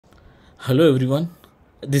Hello everyone,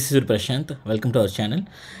 this is Prashant. Welcome to our channel.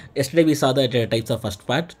 Yesterday we saw the types of first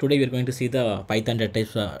part. Today we are going to see the Python data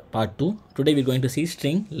types part 2. Today we are going to see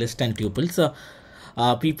string, list and tuples.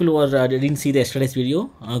 People who didn't see the yesterday's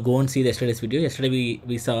video, go and see the yesterday's video. Yesterday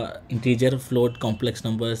we saw integer, float, complex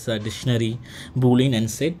numbers, dictionary, boolean and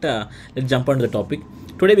set. Let's jump on to the topic.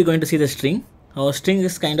 Today we're going to see the string. Our string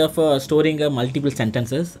is kind of storing multiple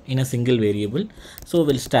sentences in a single variable. So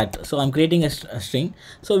we'll start. So I'm creating a string.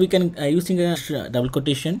 So we can using a double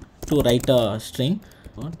quotation to write a string.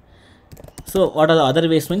 So what are the other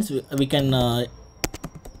ways? Means we can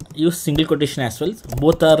use single quotation as well.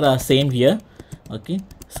 Both are same here. Okay.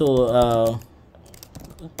 So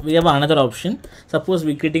we have another option. Suppose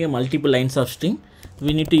we're creating a multiple lines of string.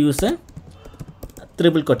 We need to use a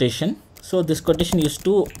triple quotation. So this quotation used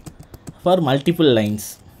to for multiple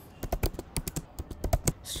lines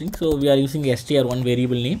string. So we are using str1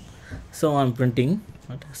 variable name. So I'm printing.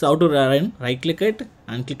 So how to run? Right click it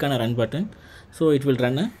and click on a run button. So it will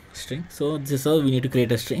run a string. So this is how we need to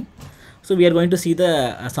create a string. So we are going to see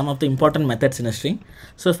the some of the important methods in a string.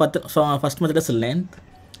 So our first method is length.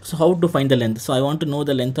 So how to find the length? So I want to know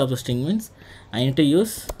the length of the string means I need to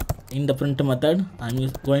use in the print method.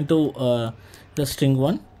 I'm going to the string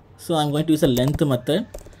one. So I'm going to use a length method.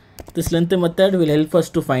 This length method will help us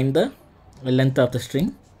to find the length of the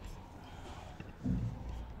string.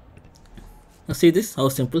 Now see this how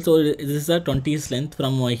simple. So this is a 20's length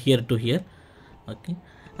from here to here. Okay.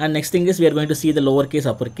 And next thing is we are going to see the lowercase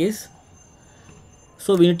uppercase.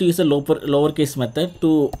 So we need to use a lowercase method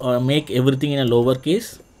to make everything in a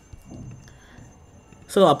lowercase.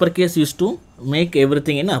 So uppercase used to make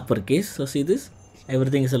everything in uppercase. So see this,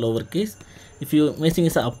 everything is a lowercase. If you missing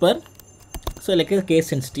is a upper, so like a case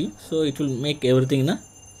sensitive, so it will make everything in a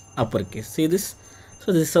uppercase. See this.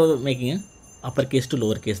 So this is how making a uppercase to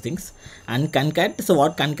lowercase things. And concat. So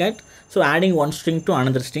what concat? So adding one string to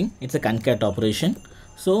another string. It's a concat operation.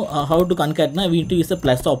 So how to concat? Now we need to use a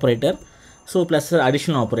plus operator. So plus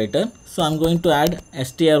additional operator. So I'm going to add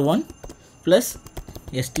str1 plus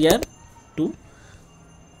str2.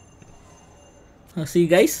 See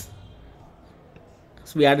guys.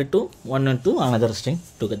 So we added to one and two another string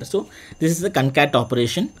together. So this is the concat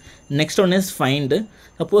operation. Next one is find.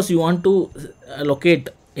 Suppose you want to locate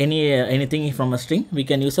anything from a string, we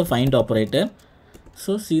can use a find operator.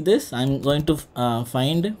 So see this, I'm going to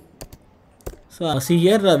find. So see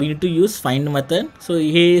here we need to use find method. So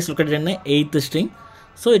here is located in the 8th string.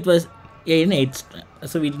 So it was a in 8th.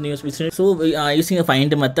 So we use so we are using a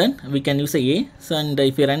find method. We can use a. So and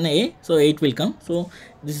if you run a, so 8 will come. So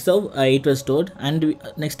this is how 8 was stored. And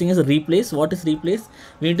next thing is replace. What is replace?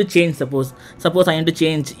 We need to change. Suppose I need to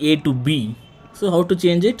change a to b. So how to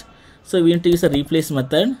change it? So we need to use a replace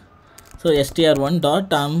method. So str1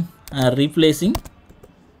 dot replacing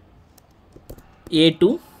a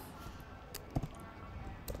to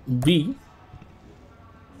b.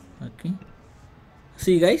 Okay.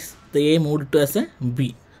 See guys, the a moved to as a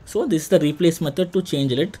b. So this is the replace method to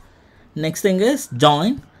change it. Next thing is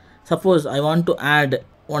join. Suppose I want to add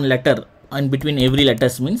one letter and between every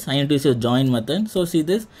letters means I need to use a join method. So see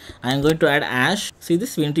this, I am going to add hash. See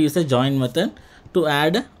this, we need to use a join method to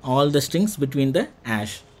add all the strings between the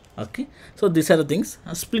hash. Okay. So these are the things.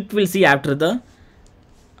 A split we'll see after the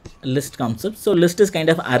list concept. So list is kind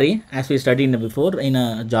of array as we studied before in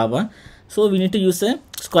Java. So we need to use a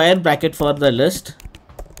square bracket for the list.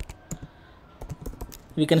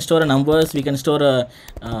 We can store numbers, we can store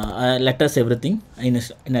letters, everything in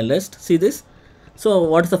a list. See this. So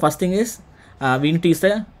what is the first thing is we need to use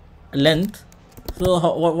a length. So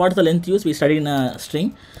what is the length used? We studied in a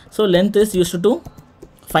string. So length is used to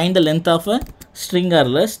find the length of a string or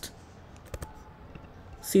list.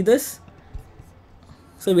 See this.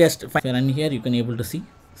 So we are run here, you can able to see.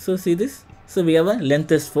 So see this. So we have a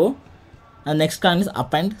length is 4. And next one is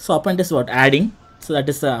append. So append is what? Adding. So that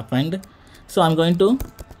is the append. So I'm going to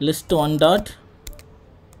list one dot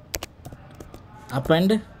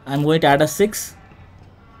append. I'm going to add a 6.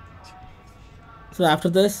 So after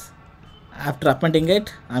this, after appending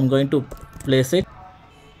it, I'm going to place it.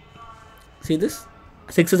 See this,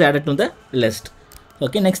 6 is added to the list.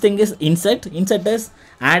 Okay. Next thing is insert. Insert is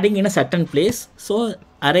adding in a certain place. So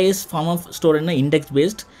array is form of stored in an index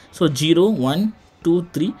based. So 0, 1, 2,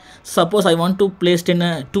 3. Suppose I want to place it in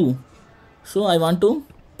a 2. So I want to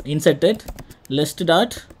insert it, list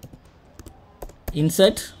dot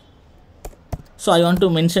insert. So I want to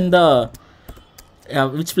mention the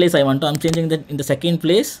which place I want to. I'm changing that in the second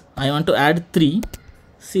place. I want to add 3.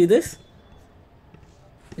 See this,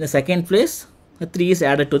 in the second place the 3 is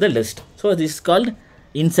added to the list. So this is called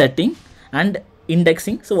inserting. And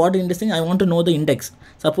indexing. So what indexing? I want to know the index.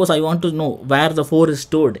 Suppose I want to know where the 4 is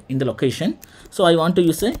stored in the location. So I want to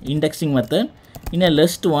use a indexing method. In a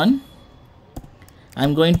list 1,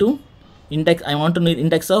 I'm going to index. I want to know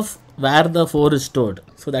index of where the 4 is stored.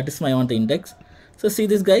 So that is my I want the index. So see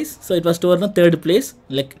this, guys. So it was stored in the third place,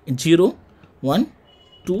 like 0, 1,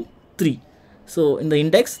 2, 3. So in the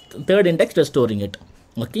index, third index, just storing it.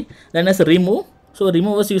 Okay. Then as a remove. So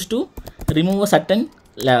remove was used to remove a certain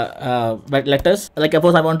letters. Like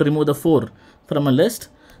suppose I want to remove the 4 from a list.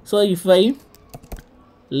 So if I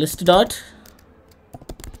list dot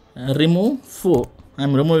remove 4,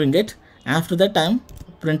 I'm removing it. After that I'm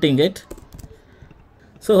printing it.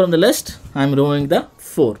 So from the list I'm removing the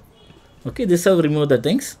 4. Okay, this is how we remove the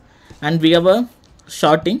things. And we have a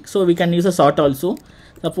sorting, so we can use a sort also.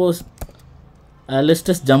 Suppose a list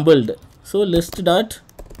is jumbled, so list dot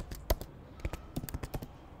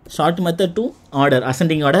sort method to order,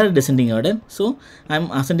 ascending order, descending order. So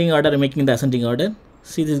I'm ascending order, making the ascending order.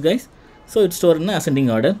 See this, guys. So it's stored in the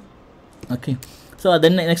ascending order. Okay. So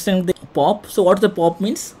then next thing, the pop. So what the pop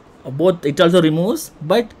means? Both it also removes,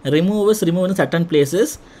 but remove is remove in certain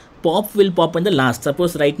places. Pop will pop in the last.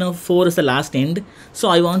 Suppose right now 4 is the last end. So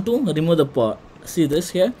I want to remove the pop. See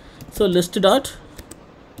this here. So list dot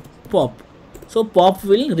pop. So pop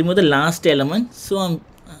will remove the last element. So I'm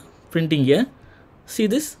printing here. See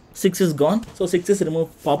this, 6 is gone. So 6 is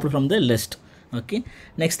removed, popped from the list. Okay.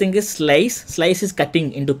 Next thing is slice. Slice is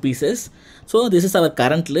cutting into pieces. So this is our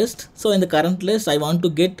current list. So in the current list, I want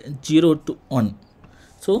to get 0 to 1.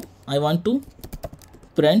 So I want to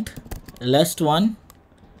print list 1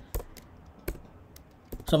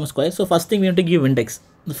 some square. So first thing we need to give index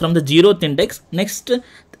from the 0th index. Next,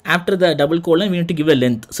 after the double colon, we need to give a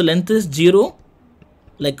length. So length is 0,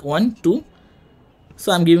 like 1, 2.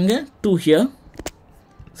 So I'm giving a 2 here.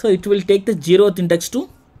 So it will take the 0th index to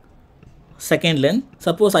second length.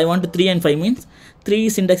 Suppose I want 3 and 5 means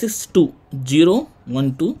 3's index is 2, 0,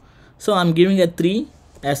 1, 2. So I'm giving a 3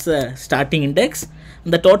 as a starting index.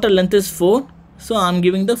 And the total length is 4. So I'm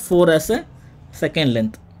giving the 4 as a second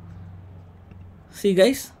length. See,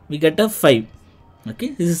 guys, we get a 5. Okay,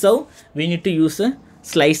 this is how we need to use a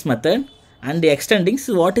slice method. And the extending.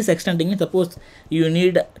 So what is extending? Suppose you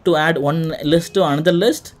need to add one list to another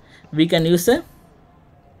list, we can use a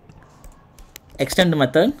extend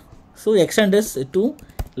method. So extend is to,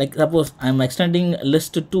 like suppose I'm extending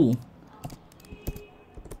list 2,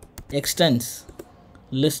 extends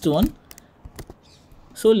list 1.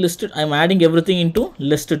 So list, I'm adding everything into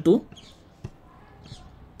list 2.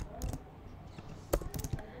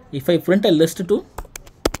 If I print a list 2,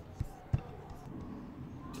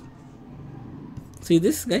 see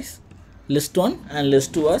this, guys, list 1 and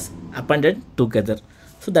list 2 was appended together.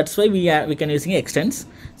 So that's why we can using extends.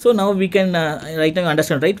 So now we can right now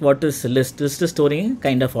understand, right, what is list. List is storing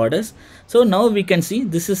kind of orders. So now we can see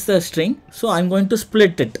this is the string. So I'm going to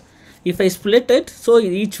split it. If I split it, so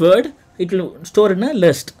each word it will store in a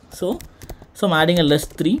list. So I'm adding a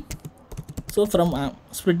list 3. So from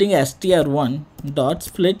splitting str1 dot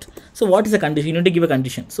split. So what is the condition? You need to give a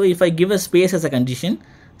condition. So if I give a space as a condition,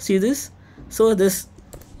 see this. So this,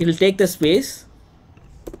 it will take the space.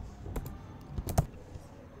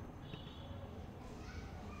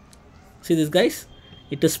 See this, guys,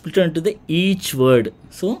 it is split into the each word.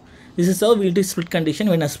 So this is how we do split condition.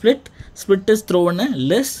 When a split is thrown in a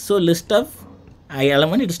list. So list of I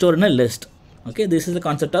element, it is stored in a list. Okay, this is the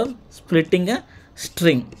concept of splitting a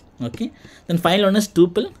string. Okay, then final one is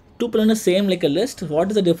tuple. Tuple is same like a list. What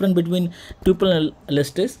is the difference between tuple and a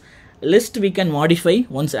list is? List we can modify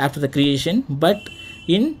once after the creation, but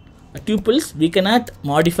in tuples we cannot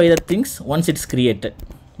modify the things once it's created.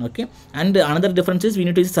 Okay, and another difference is we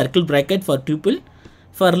need to use circle bracket for tuple.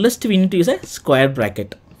 For list we need to use a square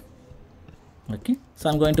bracket. Okay, so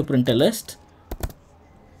I'm going to print a list.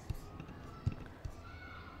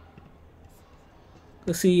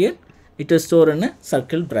 So see here, it is stored in a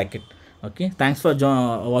circle bracket. Okay, thanks for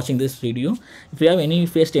watching this video. If you have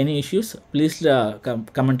faced any issues, please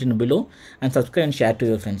comment in below and subscribe and share to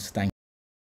your friends. Thank you.